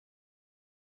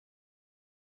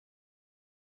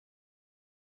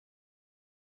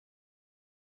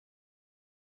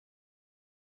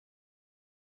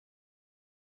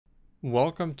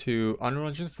Welcome to Unreal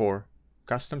Engine 4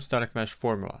 Custom Static Mesh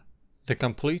Formula, the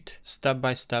complete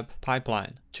step-by-step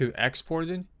pipeline to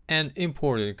exporting and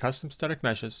importing custom static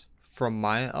meshes from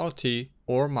Maya LT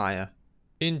or Maya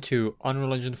into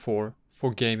Unreal Engine 4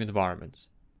 for game environments.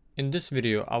 In this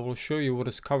video, I will show you what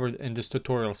is covered in this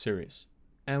tutorial series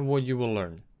and what you will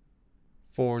learn.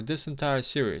 For this entire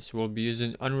series, we'll be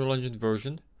using Unreal Engine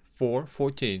version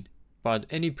 4.14, but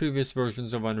any previous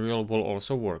versions of Unreal will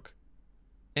also work.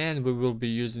 And we will be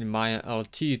using Maya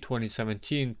LT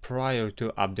 2017 prior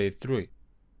to update 3,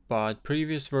 but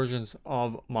previous versions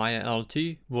of Maya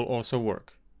LT will also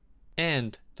work.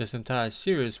 And this entire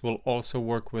series will also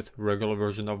work with regular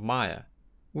version of Maya,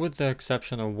 with the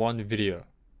exception of one video,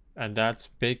 and that's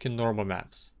baking normal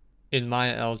maps. In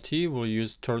Maya LT we'll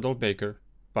use Turtle Baker,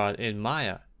 but in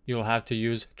Maya you'll have to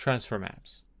use transfer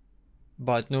maps.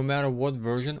 But no matter what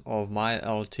version of Maya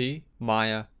LT,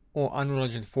 Maya, or Unreal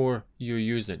Engine 4 you're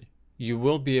using, you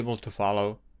will be able to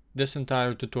follow this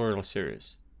entire tutorial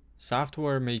series.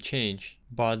 Software may change,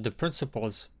 but the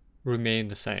principles remain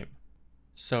the same.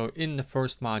 So in the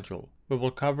first module, we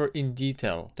will cover in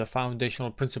detail the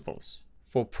foundational principles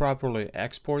for properly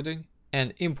exporting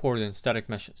and importing static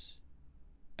meshes.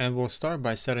 And we'll start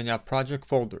by setting up project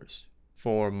folders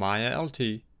for Maya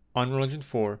LT, Unreal Engine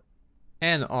 4,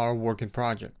 and our working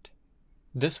project.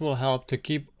 This will help to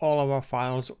keep all of our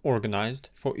files organized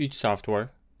for each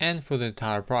software and for the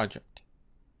entire project.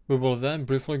 We will then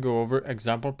briefly go over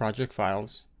example project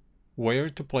files, where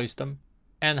to place them,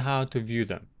 and how to view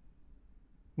them.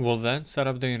 We'll then set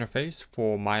up the interface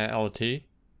for Maya LT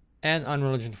and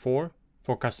Unreal Engine 4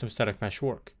 for custom static mesh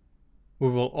work. We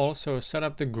will also set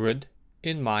up the grid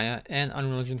in Maya and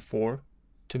Unreal Engine 4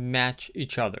 to match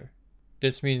each other.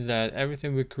 This means that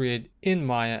everything we create in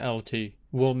Maya LT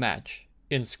will match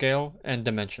in scale and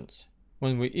dimensions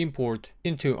when we import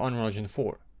into Unreal Engine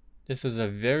 4. This is a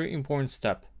very important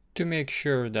step to make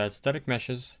sure that static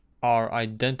meshes are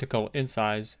identical in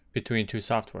size between two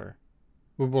software.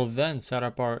 We will then set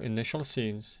up our initial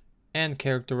scenes and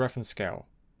character reference scale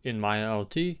in Maya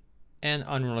LT and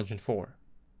Unreal Engine 4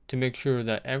 to make sure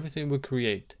that everything we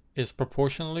create is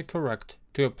proportionally correct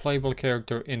to a playable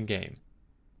character in-game.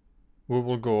 We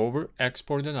will go over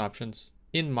exporting options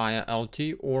in Maya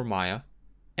LT or Maya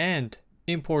and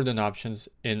importing options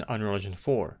in Unreal Engine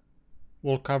 4.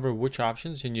 We'll cover which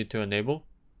options you need to enable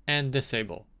and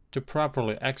disable to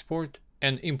properly export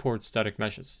and import static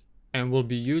meshes, and we'll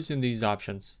be using these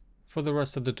options for the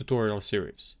rest of the tutorial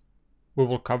series. We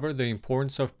will cover the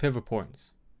importance of pivot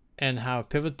points and how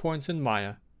pivot points in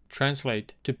Maya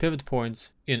translate to pivot points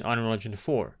in Unreal Engine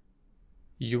 4.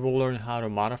 You will learn how to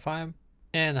modify them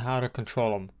and how to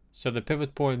control them so the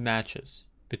pivot point matches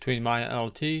between Maya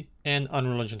LT and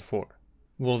Unreal Engine 4.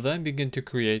 We'll then begin to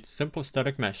create simple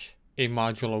static mesh, a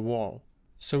modular wall,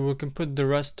 so we can put the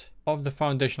rest of the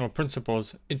foundational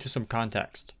principles into some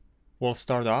context. We'll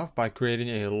start off by creating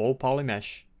a low poly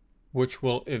mesh, which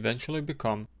will eventually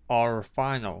become our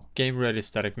final game-ready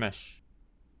static mesh.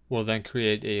 We'll then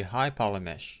create a high poly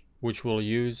mesh, which we'll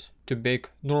use to bake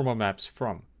normal maps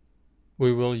from.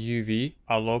 We will UV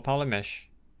a low poly mesh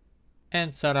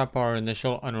and set up our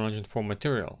initial Unreal Engine 4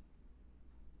 material.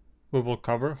 We will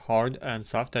cover hard and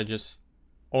soft edges,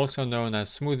 also known as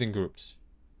smoothing groups,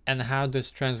 and how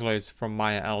this translates from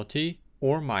Maya LT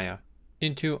or Maya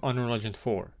into Unreal Engine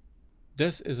 4.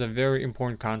 This is a very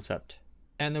important concept,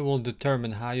 and it will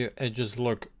determine how your edges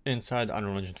look inside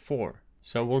Unreal Engine 4.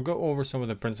 So we'll go over some of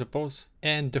the principles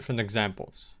and different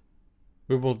examples.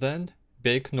 We will then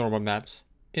bake normal maps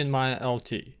in Maya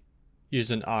LT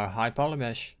using our high poly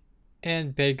mesh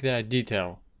and bake that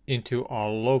detail into our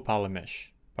low poly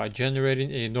mesh by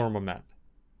generating a normal map.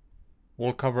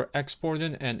 We'll cover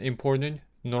exporting and importing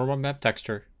normal map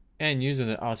texture and using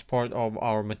it as part of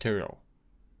our material.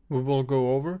 We will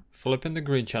go over flipping the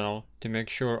green channel to make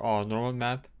sure our normal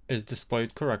map is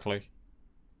displayed correctly,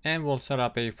 and we'll set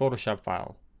up a Photoshop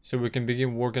file so we can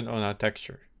begin working on our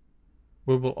texture.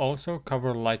 We will also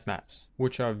cover light maps,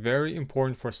 which are very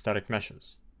important for static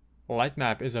meshes. Light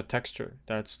map is a texture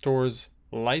that stores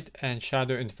light and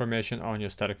shadow information on your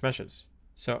static meshes.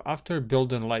 So after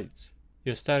building lights,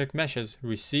 your static meshes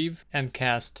receive and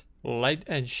cast light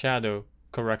and shadow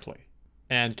correctly.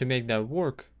 And to make that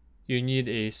work, you need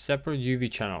a separate UV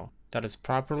channel that is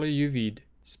properly UV'd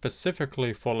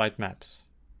specifically for light maps.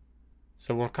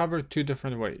 So we'll cover two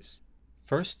different ways.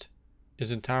 First is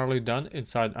entirely done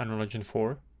inside Unreal Engine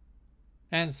 4,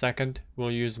 and second, we'll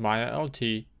use Maya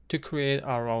LT to create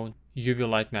our own UV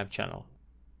light map channel.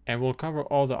 And we'll cover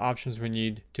all the options we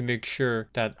need to make sure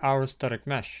that our static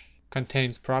mesh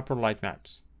contains proper light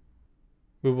maps.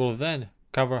 We will then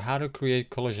cover how to create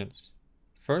collisions.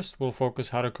 First, we'll focus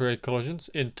how to create collisions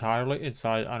entirely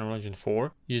inside Unreal Engine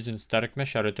 4 using Static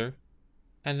Mesh Editor,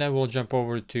 and then we'll jump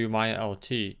over to Maya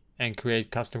LT and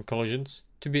create custom collisions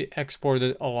to be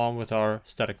exported along with our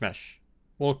static mesh.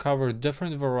 We'll cover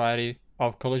different variety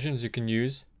of collisions you can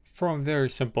use, from very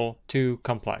simple to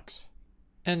complex.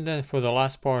 And then for the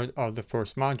last part of the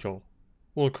first module,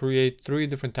 we'll create 3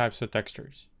 different types of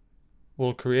textures.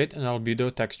 We'll create an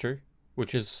albedo texture,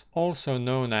 which is also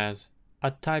known as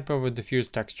a type of a diffuse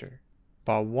texture,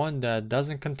 but one that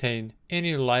doesn't contain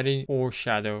any lighting or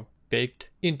shadow baked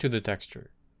into the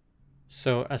texture.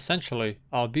 So essentially,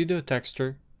 albedo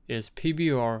texture is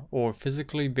PBR or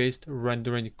physically based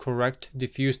rendering correct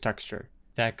diffuse texture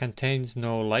that contains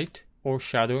no light or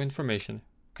shadow information,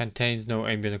 contains no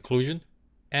ambient occlusion,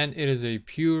 and it is a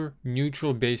pure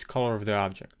neutral base color of the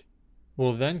object.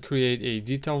 We'll then create a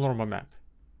detail normal map.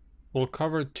 We'll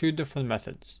cover 2 different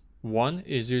methods. One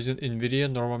is using NVIDIA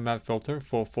normal map filter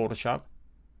for Photoshop,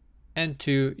 and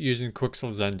 2 using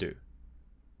Quixel Zendu.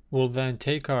 We'll then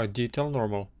take our detail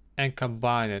normal and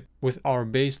combine it with our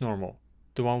base normal,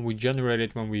 the one we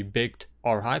generated when we baked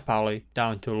our high poly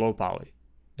down to low poly.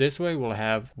 This way we'll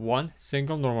have one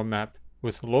single normal map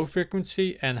with low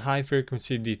frequency and high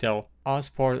frequency detail as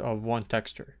part of one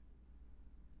texture.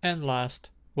 And last,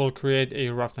 we'll create a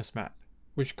roughness map,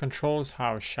 which controls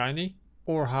how shiny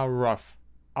or how rough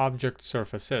object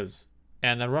surface is.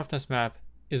 And a roughness map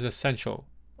is essential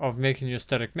of making your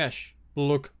static mesh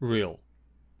look real.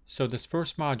 So this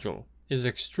first module is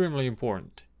extremely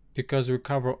important because we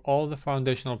cover all the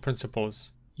foundational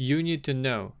principles you need to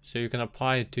know so you can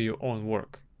apply it to your own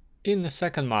work. In the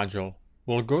second module,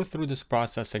 we'll go through this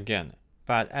process again,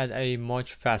 but at a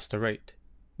much faster rate.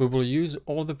 We will use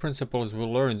all the principles we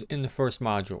learned in the first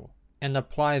module and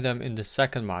apply them in the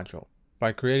second module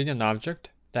by creating an object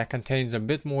that contains a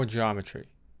bit more geometry.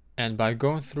 And by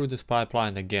going through this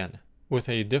pipeline again with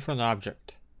a different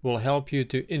object will help you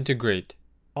to integrate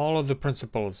all of the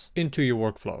principles into your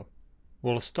workflow.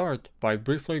 We'll start by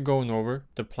briefly going over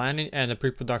the planning and the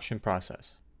pre-production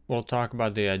process. We'll talk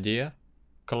about the idea,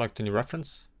 collecting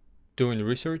reference, doing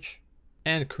research,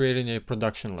 and creating a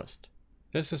production list.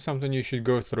 This is something you should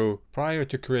go through prior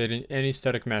to creating any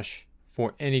static mesh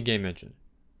for any game engine.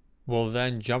 We'll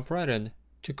then jump right in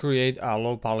to create our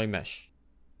low poly mesh.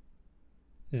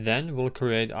 Then we'll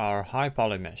create our high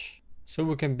poly mesh, so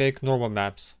we can bake normal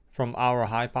maps from our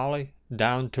high poly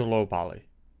down to low poly.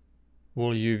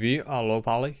 We'll UV our low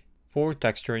poly for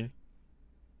texturing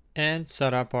and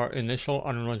set up our initial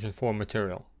Unreal Engine 4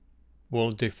 material.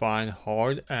 We'll define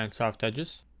hard and soft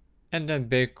edges and then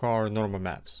bake our normal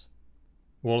maps.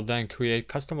 We'll then create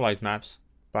custom light maps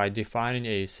by defining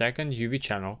a second UV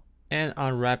channel and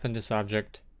unwrapping this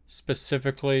object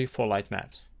specifically for light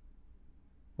maps.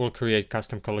 We'll create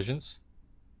custom collisions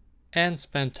and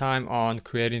spend time on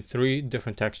creating 3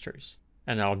 different textures: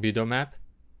 an albedo map,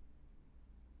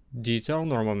 detail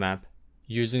normal map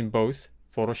using both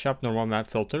Photoshop normal map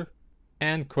filter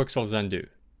and Quixel Zendu.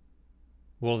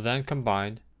 We'll then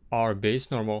combine our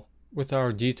base normal with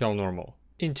our detail normal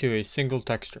into a single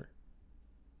texture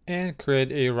and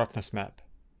create a roughness map,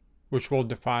 which will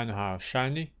define how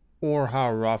shiny or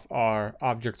how rough our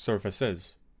object surface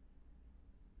is.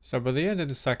 So by the end of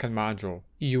the second module,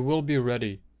 you will be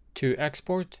ready to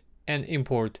export and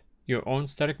import your own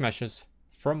static meshes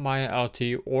from Maya LT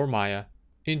or Maya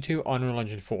into Unreal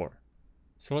Engine 4.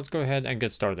 So let's go ahead and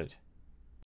get started.